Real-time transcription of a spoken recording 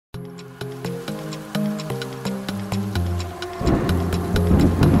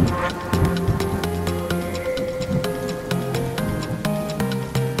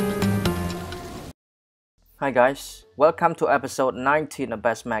Hi guys, welcome to episode 19 of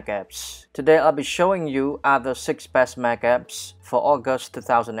Best Mac Apps. Today I'll be showing you other 6 best Mac apps for August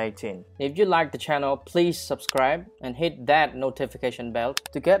 2018. If you like the channel, please subscribe and hit that notification bell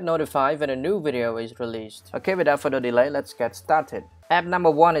to get notified when a new video is released. Okay, without further delay, let's get started. App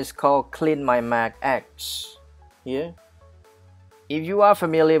number 1 is called Clean My Mac X. Here. If you are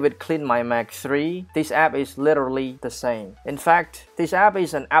familiar with Clean My Mac 3, this app is literally the same. In fact, this app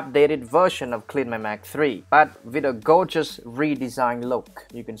is an updated version of Clean My Mac 3, but with a gorgeous redesigned look.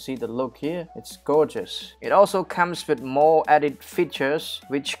 You can see the look here, it's gorgeous. It also comes with more added features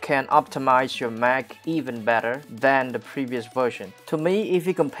which can optimize your Mac even better than the previous version. To me, if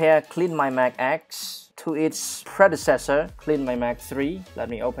you compare Clean My Mac X to its predecessor, Clean My Mac 3, let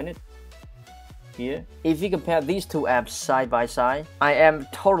me open it. Here. If you compare these two apps side by side, I am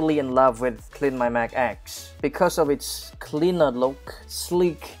totally in love with Clean My Mac X because of its cleaner look,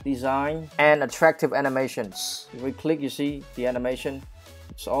 sleek design, and attractive animations. If we click, you see the animation.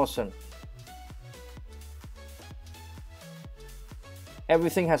 It's awesome.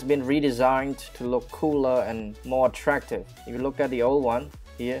 Everything has been redesigned to look cooler and more attractive. If you look at the old one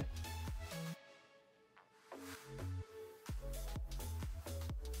here,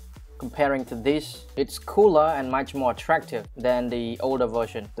 comparing to this, it's cooler and much more attractive than the older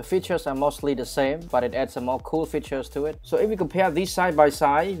version. The features are mostly the same, but it adds some more cool features to it. So if you compare these side by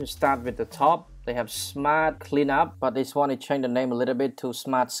side, you start with the top. They have Smart Cleanup, but this one, it changed the name a little bit to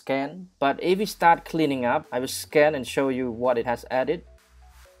Smart Scan. But if you start cleaning up, I will scan and show you what it has added.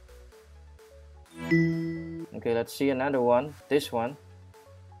 Okay, let's see another one. This one.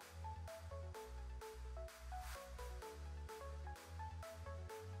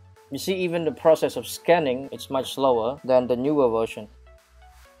 You see, even the process of scanning is much slower than the newer version.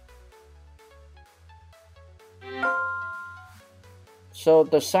 So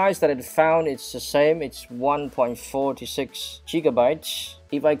the size that it found, it's the same. It's 1.46 gigabytes.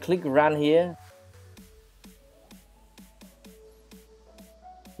 If I click run here,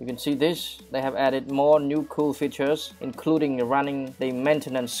 you can see this. They have added more new cool features, including running the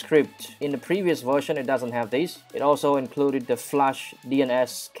maintenance script. In the previous version, it doesn't have this. It also included the flush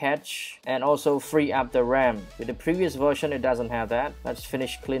DNS cache and also free up the RAM. With the previous version, it doesn't have that. Let's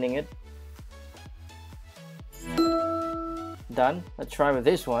finish cleaning it. Done. Let's try with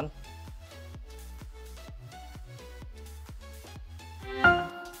this one.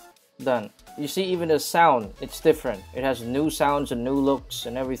 Done. You see, even the sound, it's different. It has new sounds and new looks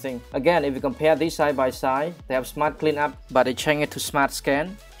and everything. Again, if you compare these side by side, they have Smart Cleanup, but they change it to Smart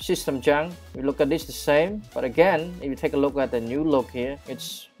Scan. System Junk, you look at this the same, but again, if you take a look at the new look here,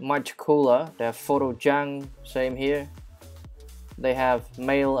 it's much cooler. They have Photo Junk, same here. They have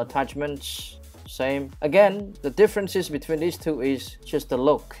mail attachments, same. Again, the differences between these two is just the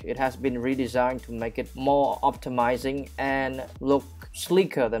look. It has been redesigned to make it more optimizing and look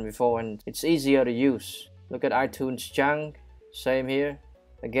sleeker than before, and it's easier to use. Look at iTunes Junk, same here.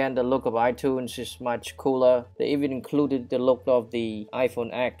 Again, the look of iTunes is much cooler. They even included the look of the iPhone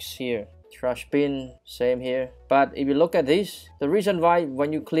X here. Trash bin, same here. But if you look at this, the reason why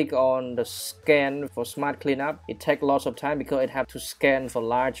when you click on the scan for Smart Cleanup, it takes lots of time because it has to scan for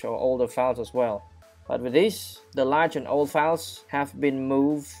large or older files as well. But with this, the large and old files have been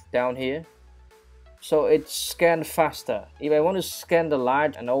moved down here, so it's scanned faster. If I want to scan the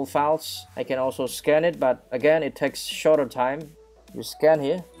large and old files, I can also scan it, but again, it takes shorter time. You scan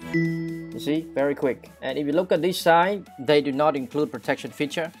here, you see, very quick. And if you look at this side, they do not include protection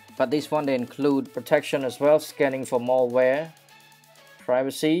feature, but this one they include protection as well, scanning for malware,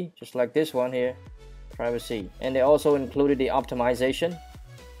 privacy, just like this one here, privacy. And they also included the optimization.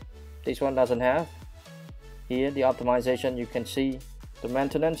 This one doesn't have. Here, the optimization, you can see the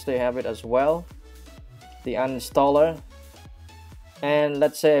maintenance, they have it as well. The uninstaller, and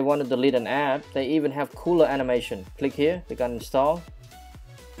let's say I want to delete an app, they even have cooler animation. Click here, click uninstall.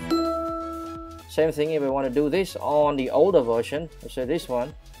 Same thing if I want to do this on the older version, let's say this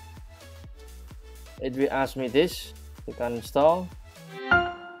one, it will ask me this, click uninstall.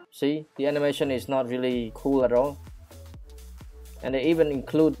 See, the animation is not really cool at all. And they even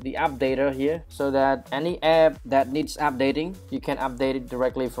include the updater here, so that any app that needs updating, you can update it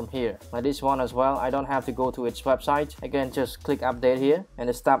directly from here. Like this one as well, I don't have to go to its website. I can just click update here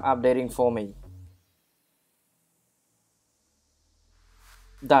and it stops updating for me.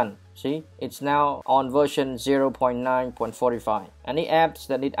 Done. See, it's now on version 0.9.45. Any apps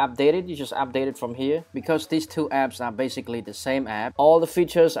that need updated, you just update it from here. Because these two apps are basically the same app, all the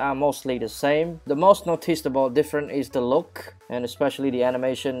features are mostly the same. The most noticeable difference is the look, and especially the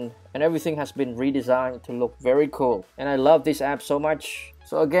animation, and everything has been redesigned to look very cool. And I love this app so much.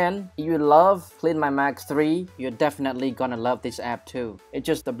 So again, if you love Clean My Mac 3, you're definitely gonna love this app too. It's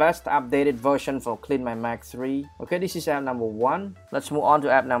just the best updated version for Clean My Mac 3. Okay, this is app number 1. Let's move on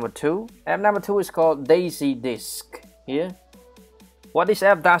to app number 2. App number 2 is called DaisyDisk. Here. What this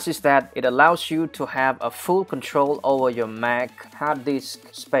app does is that it allows you to have a full control over your Mac hard disk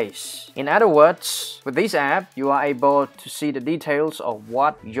space. In other words, with this app, you are able to see the details of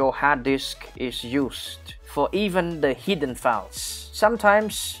what your hard disk is used for, even the hidden files.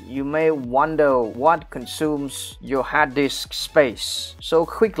 Sometimes you may wonder what consumes your hard disk space so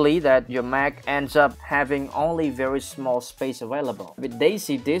quickly that your Mac ends up having only very small space available. With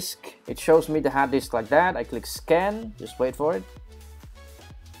DaisyDisk, it shows me the hard disk like that. I click scan, just wait for it.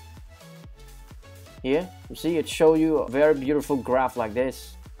 Here, you see it shows you a very beautiful graph like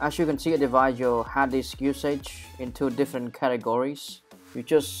this. As you can see, it divides your hard disk usage into different categories. You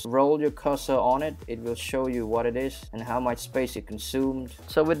just roll your cursor on it, it will show you what it is and how much space it consumed.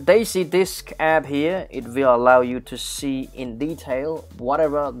 So with DaisyDisk app here, it will allow you to see in detail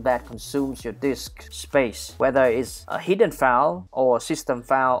whatever that consumes your disk space. Whether it's a hidden file or a system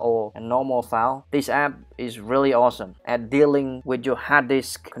file or a normal file, this app is really awesome at dealing with your hard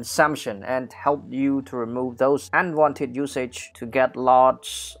disk consumption and help you to remove those unwanted usage to get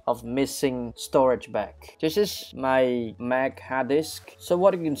lots of missing storage back. This is my Mac hard disk. So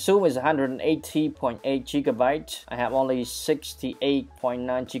what it consumes is 180.8 gigabytes. I have only 68.9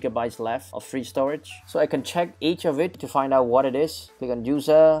 gigabytes left of free storage. So I can check each of it to find out what it is. Click on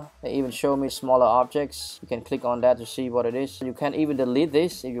user. They even show me smaller objects. You can click on that to see what it is. You can even delete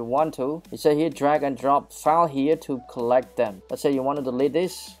this if you want to. It says here drag and drop file here to collect them. Let's say you want to delete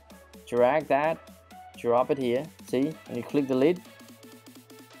this. Drag that. Drop it here. See? And you click delete.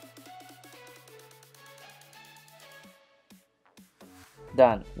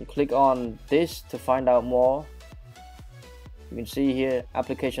 Done. You click on this to find out more. You can see here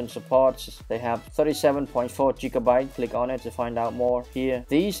application supports. They have 37.4 gigabytes. Click on it to find out more here.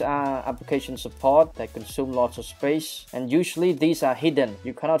 These are application support that consume lots of space, and usually these are hidden.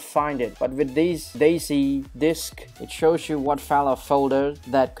 You cannot find it. But with these DaisyDisk, it shows you what file or folder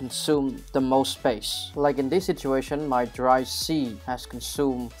that consume the most space. Like in this situation, my drive C has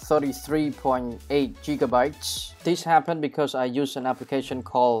consumed 33.8 gigabytes. This happened because I used an application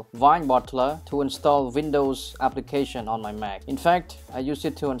called Wine Bottler to install Windows application on my Mac. In fact, I used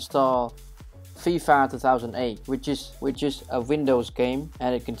it to install FIFA 2008, which is a Windows game,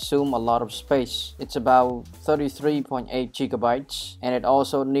 and it consumes a lot of space. It's about 33.8 gigabytes, and it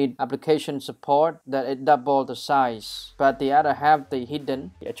also needs application support that it double the size. But the other half, they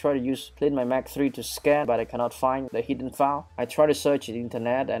hidden. I try to use Clean My Mac 3 to scan, but I cannot find the hidden file. I tried to search the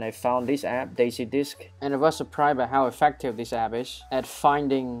internet and I found this app, DaisyDisk, and I was surprised by how effective this app is at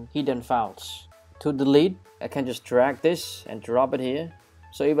finding hidden files. To delete, I can just drag this and drop it here.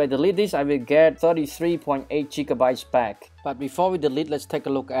 So if I delete this, I will get 33.8 gigabytes back. But before we delete, let's take a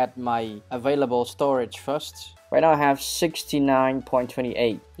look at my available storage first. Right now I have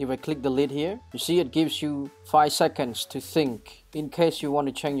 69.28. If I click delete here, you see it gives you 5 seconds to think in case you want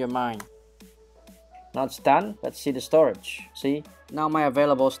to change your mind. Now it's done. Let's see the storage. See? Now my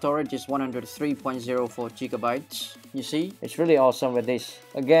available storage is 103.04 gigabytes. You see? It's really awesome with this.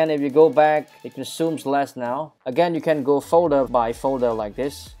 Again, if you go back, it consumes less now. Again, you can go folder by folder like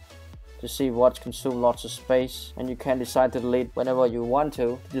this to see what's consumed lots of space, and you can decide to delete whenever you want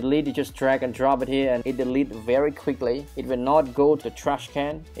to. To delete, you just drag and drop it here and it deletes very quickly. It will not go to the trash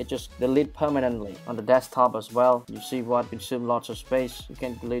can, it just deletes permanently. On the desktop as well, you see what consumes lots of space. You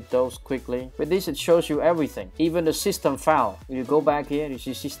can delete those quickly. With this, it shows you everything, even the system file. If you go back here, you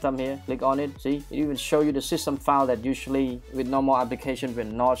see system here, click on it, see? It even show you the system file that usually with normal application will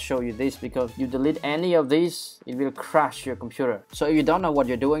not show you this, because you delete any of these, it will crash your computer. So if you don't know what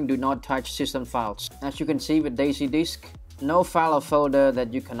you're doing, do not touch system files. As you can see with DaisyDisk, no file or folder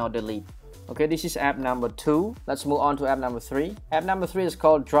that you cannot delete. Okay, this is app number 2. Let's move on to app number 3. App number 3 is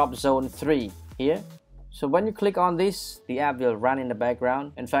called Drop Zone 3 here. So when you click on this, the app will run in the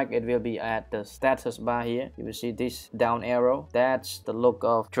background. In fact, it will be at the status bar here. You will see this down arrow. That's the look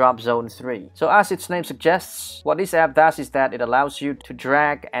of Drop Zone 3. So as its name suggests, what this app does is that it allows you to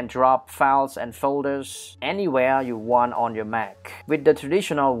drag and drop files and folders anywhere you want on your Mac. With the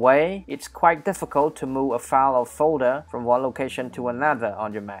traditional way, it's quite difficult to move a file or folder from one location to another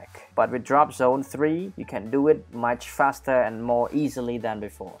on your Mac. But with Drop Zone 3, you can do it much faster and more easily than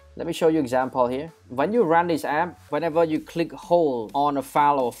before. Let me show you an example here. When you run this app, whenever you click hold on a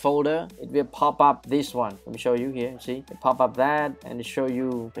file or folder, it will pop up this one. Let me show you here, see? It pop up that and it show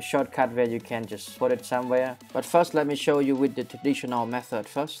you the shortcut where you can just put it somewhere. But first, let me show you with the traditional method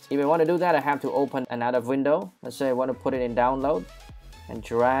first. If I want to do that, I have to open another window. Let's say I want to put it in download. and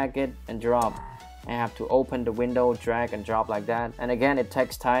drag it and drop. I have to open the window, drag and drop like that. And again, it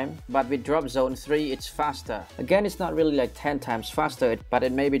takes time, but with drop zone 3 it's faster. Again, it's not really like 10 times faster, but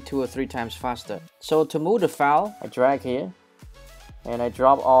it may be 2 or 3 times faster. So to move the file, I drag here and I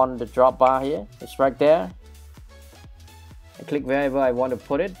drop on the drop bar here. It's right there. I click wherever I want to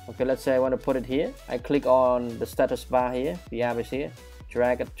put it. Okay, let's say I want to put it here. I click on the status bar here. The app is here.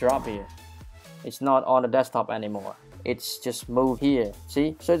 Drag and drop here. It's not on the desktop anymore. It's just moved here.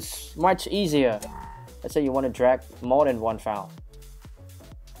 See? So it's much easier. Let's say you want to drag more than one file.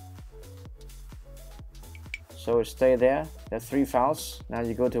 So it stay there. There are 3 files. Now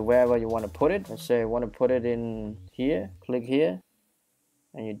you go to wherever you want to put it. Let's say I want to put it in here. Click here.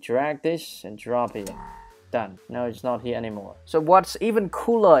 And you drag this and drop here. Done. Now it's not here anymore. So what's even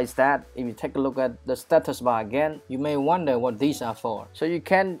cooler is that if you take a look at the status bar again, you may wonder what these are for. So you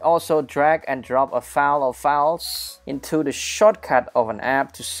can also drag and drop a file or files into the shortcut of an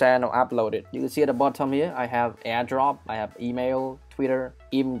app to send or upload it. You can see at the bottom here, I have AirDrop, I have email, Twitter,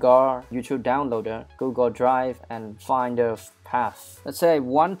 Imgur, YouTube Downloader, Google Drive, and Finder Path. Let's say I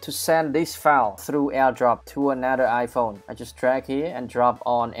want to send this file through AirDrop to another iPhone. I just drag here and drop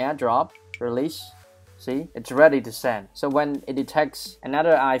on AirDrop, release. See, it's ready to send. So when it detects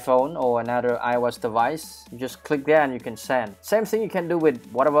another iPhone or another iOS device, you just click there and you can send. Same thing you can do with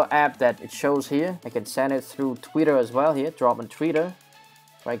whatever app that it shows here. I can send it through Twitter as well here. Drop on Twitter.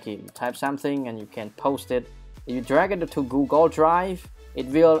 Right here, you type something and you can post it. If you drag it to Google Drive, it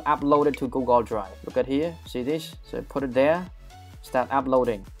will upload it to Google Drive. Look at here, see this? So put it there, start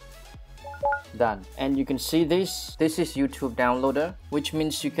uploading. Done. And you can see this is YouTube Downloader, which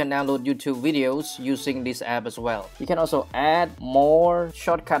means you can download YouTube videos using this app as well. You can also add more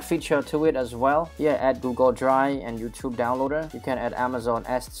shortcut feature to it as well. Here, add Google Drive and YouTube Downloader. You can add Amazon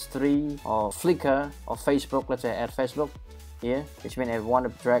S3 or Flickr or Facebook. Let's say add Facebook here, which means I want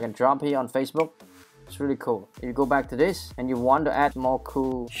to drag and drop here on Facebook. It's really cool. If you go back to this and you want to add more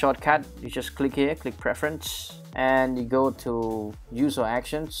cool shortcut, you just click here, click preference, and you go to user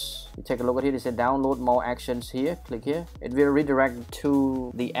actions. You take a look at here, it says download more actions here. Click here. It will redirect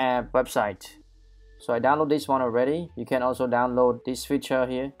to the app website. So I download this one already. You can also download this feature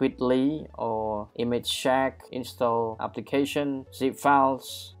here, Bitly or Image Shack, install application, zip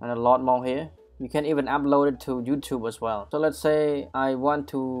files, and a lot more here. You can even upload it to YouTube as well. So let's say I want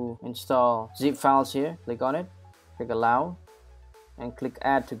to install zip files here. Click on it, click allow, and click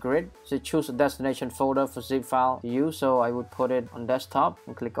add to grid. So choose a destination folder for zip file to use. So I would put it on desktop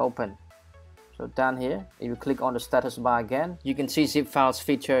and click open. So down here, if you click on the status bar again, you can see zip files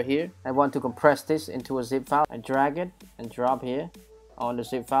feature here. I want to compress this into a zip file. I drag it and drop here on the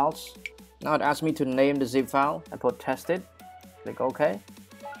zip files. Now it asks me to name the zip file. I put tested, click OK.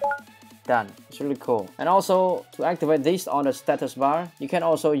 Done. It's really cool. And also to activate this on the status bar, you can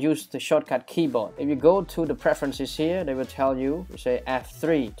also use the shortcut keyboard. If you go to the preferences here, they will tell you say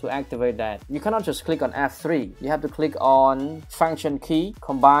F3 to activate that. You cannot just click on F3. You have to click on function key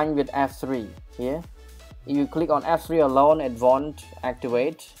combined with F3 here. If you click on F3 alone, it won't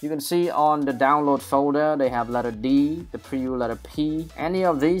activate. You can see on the download folder, they have letter D, the preview letter P. Any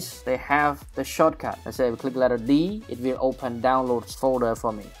of these, they have the shortcut. Let's say if I click letter D, it will open downloads folder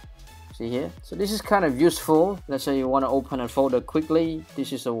for me. See here? So this is kind of useful. Let's say you want to open a folder quickly.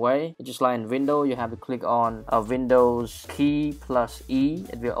 This is a way. It's just like in Windows, you have to click on a Windows key plus E.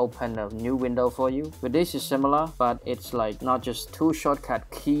 It will open a new window for you. With this is similar, but it's like not just 2 shortcut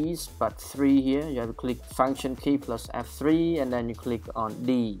keys, but 3 here. You have to click function key plus F3 and then you click on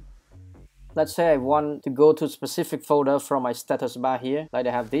D. Let's say I want to go to a specific folder from my status bar here, like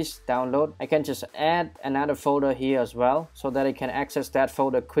I have this download. I can just add another folder here as well, so that I can access that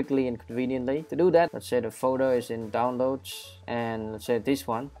folder quickly and conveniently. To do that, let's say the folder is in downloads, and let's say this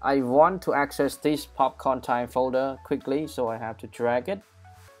one. I want to access this popcorn time folder quickly, so I have to drag it,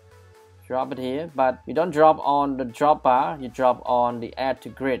 drop it here, but you don't drop on the drop bar, you drop on the add to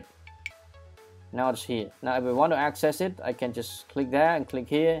grid. Now it's here. Now if I want to access it, I can just click there and click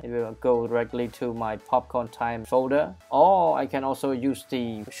here. It will go directly to my popcorn time folder. Or I can also use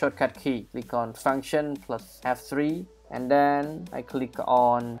the shortcut key. Click on function plus F3 and then I click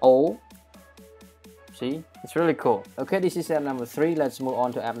on O. See, it's really cool. Okay, this is app number 3. Let's move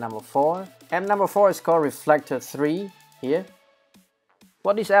on to app number 4. App number 4 is called Reflector 3 here.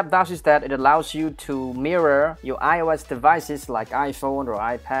 What this app does is that it allows you to mirror your iOS devices like iPhone or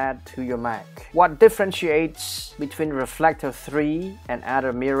iPad to your Mac. What differentiates between Reflector 3 and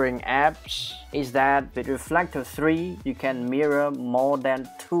other mirroring apps is that with Reflector 3 you can mirror more than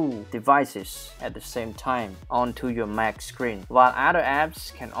 2 devices at the same time onto your Mac screen, while other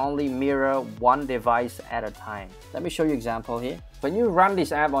apps can only mirror 1 device at a time. Let me show you an example here. When you run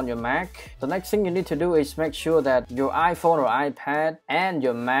this app on your Mac, the next thing you need to do is make sure that your iPhone or iPad and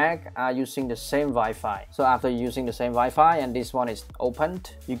your Mac are using the same Wi-Fi. So after using the same Wi-Fi and this one is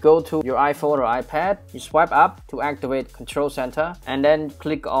opened, you go to your iPhone or iPad, you swipe up to activate Control Center and then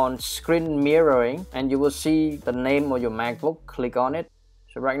click on Screen Mirroring and you will see the name of your MacBook. Click on it.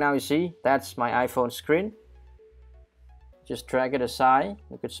 So right now you see that's my iPhone screen. Just drag it aside,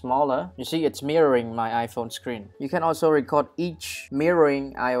 make it smaller. You see it's mirroring my iPhone screen. You can also record each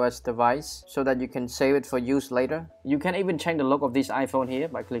mirroring iOS device so that you can save it for use later. You can even change the look of this iPhone here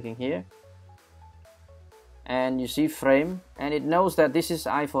by clicking here. And you see frame, and it knows that this is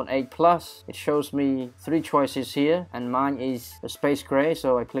iPhone 8 Plus. It shows me 3 choices here and mine is the space gray,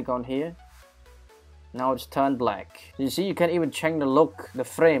 so I click on here. Now it's turned black. You see you can even change the look, the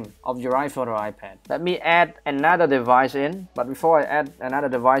frame of your iPhone or iPad. Let me add another device in, but before I add another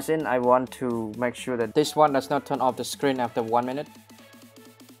device in, I want to make sure that this one does not turn off the screen after 1 minute.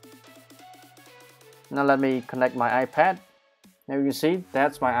 Now let me connect my iPad. Now you can see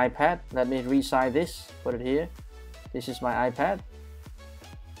that's my iPad. Let me resize this, put it here. This is my iPad.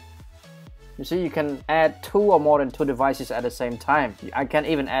 You see you can add 2 or more than 2 devices at the same time. I can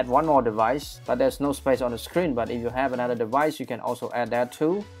even add 1 more device, but there's no space on the screen. But if you have another device, you can also add that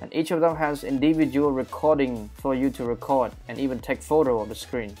too. And each of them has individual recording for you to record and even take photo of the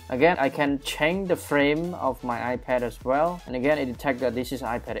screen. Again, I can change the frame of my iPad as well. And again, it detects that this is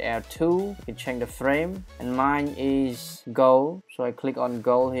iPad Air 2. You can change the frame and mine is gold. So I click on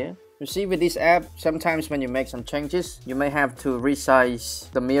gold here. You see with this app, sometimes when you make some changes, you may have to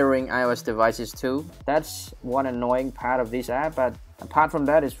resize the mirroring iOS devices too. That's one annoying part of this app, but apart from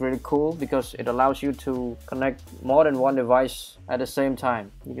that, it's really cool because it allows you to connect more than 1 device at the same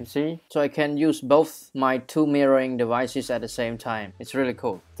time. You can see. So I can use both my 2 mirroring devices at the same time. It's really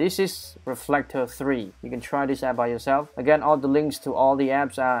cool. This is Reflector 3. You can try this app by yourself. Again, all the links to all the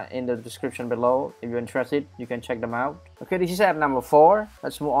apps are in the description below. If you're interested, you can check them out. Okay, this is app number 4.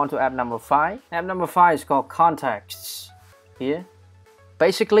 Let's move on to app number 5. App number 5 is called Contexts. Here.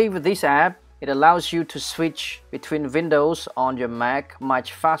 Basically, with this app, it allows you to switch between windows on your Mac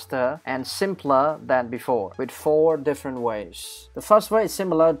much faster and simpler than before with 4 different ways. The first way is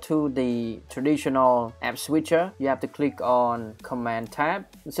similar to the traditional app switcher. You have to click on Command tab.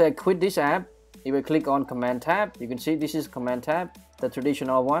 Let's say I quit this app. If I click on Command tab, you can see this is Command tab, the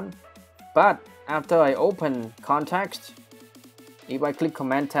traditional one. But after I open Context, if I click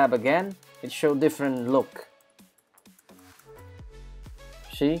Command tab again, it shows different look.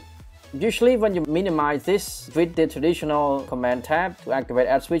 See? Usually when you minimize this with the traditional Command tab to activate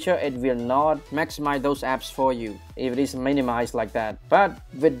app switcher, it will not maximize those apps for you if it is minimized like that. But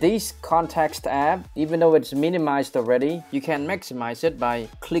with this Context app, even though it's minimized already, you can maximize it by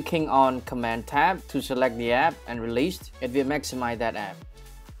clicking on Command tab to select the app and release. It will maximize that app.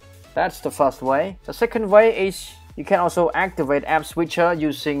 That's the first way. The second way is you can also activate app switcher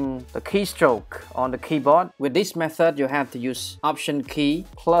using the keystroke on the keyboard. With this method, you have to use Option key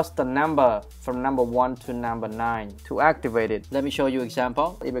plus the number from number 1 to number 9 to activate it. Let me show you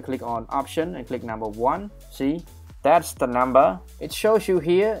example. If I click on Option and click number 1, see? That's the number. It shows you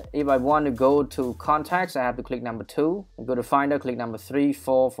here. If I want to go to Contacts, I have to click number 2. And go to Finder, click number 3,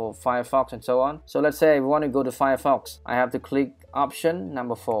 4 for Firefox and so on. So let's say I want to go to Firefox. I have to click Option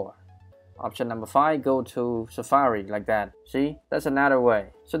number 4. Option number 5, go to Safari, like that. See, that's another way.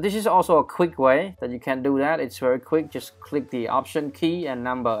 So this is also a quick way that you can do that. It's very quick. Just click the Option key and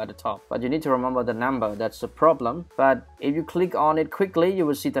number at the top. But you need to remember the number. That's the problem. But if you click on it quickly, you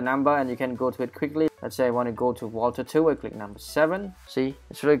will see the number and you can go to it quickly. Let's say I want to go to Walter 2. I click number 7. See,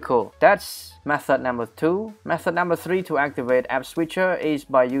 it's really cool. That's method number 2. Method number 3 to activate app switcher is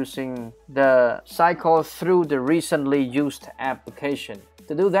by using the cycle through the recently used application.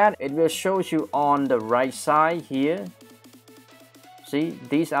 To do that, it will show you on the right side here. See,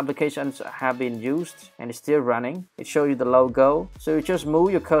 these applications have been used and it's still running. It shows you the logo. So you just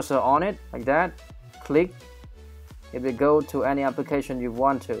move your cursor on it like that. Click. It will go to any application you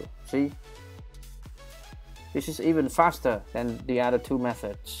want to. See? This is even faster than the other 2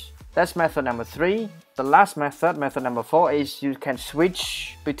 methods. That's method number 3. The last method, method number 4, is you can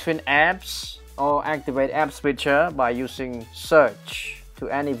switch between apps or activate app switcher by using search. to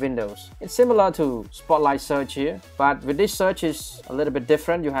any windows. It's similar to Spotlight search here, but with this search is a little bit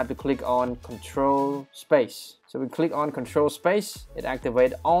different. You have to click on Control Space. So we click on Control Space, it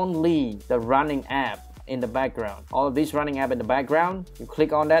activates only the running app in the background. All of these running app in the background, you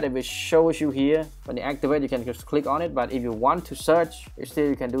click on that, it shows you here. When you activate, you can just click on it, but if you want to search,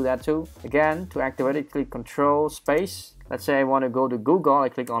 you can do that too. Again, to activate it, click Control Space. Let's say I want to go to Google, I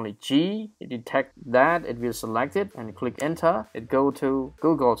click only G, it detects that, it will select it, and click Enter, it go to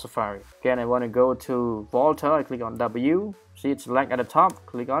Google Safari. Again, I want to go to Walter, I click on W, see it's select at the top,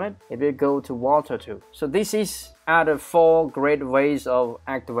 click on it, it will go to Walter too. So this is out of 4 great ways of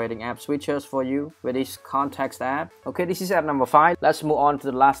activating app switchers for you with this context app. Okay, this is app number 5. Let's move on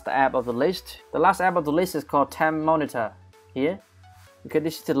to the last app of the list. The last app of the list is called Temp Monitor. Here. Okay,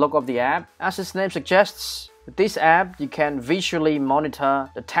 this is the look of the app. As its name suggests, with this app, you can visually monitor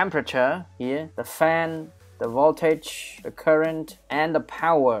the temperature here, the fan, the voltage, the current, and the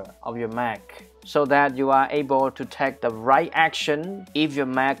power of your Mac, so that you are able to take the right action if your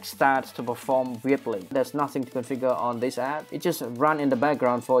Mac starts to perform weirdly. There's nothing to configure on this app. It just runs in the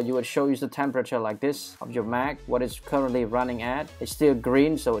background for you. It shows you the temperature like this of your Mac, what it's currently running at. It's still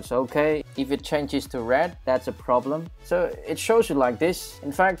green, so it's okay. If it changes to red, that's a problem. So it shows you like this.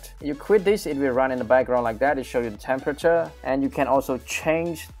 In fact, you quit this, it will run in the background like that. It shows you the temperature, and you can also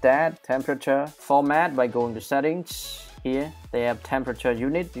change that temperature format by going to Settings. Here they have temperature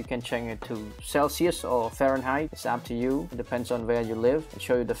unit. You can change it to Celsius or Fahrenheit. It's up to you. It depends on where you live. It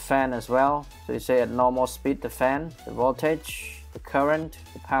show you the fan as well. So you say at normal speed, the fan, the voltage, the current,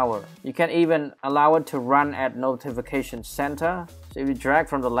 the power. You can even allow it to run at notification center. So if you drag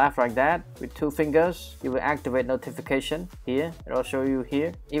from the left like that with 2 fingers, you will activate notification here. It'll show you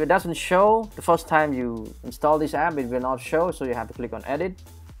here. If it doesn't show, the first time you install this app, it will not show. So you have to click on Edit.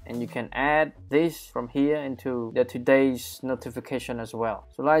 And you can add this from here into the today's notification as well.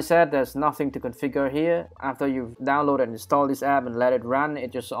 So like I said, there's nothing to configure here. After you download and install this app and let it run,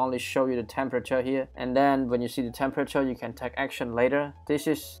 it just only show you the temperature here. And then when you see the temperature, you can take action later. This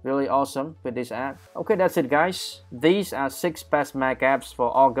is really awesome with this app. Okay, that's it guys. These are 6 best Mac apps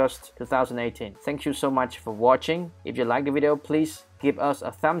for August 2018. Thank you so much for watching. If you like the video, please give us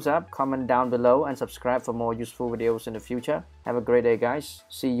a thumbs up, comment down below, and subscribe for more useful videos in the future. Have a great day guys.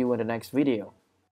 See you in the next video.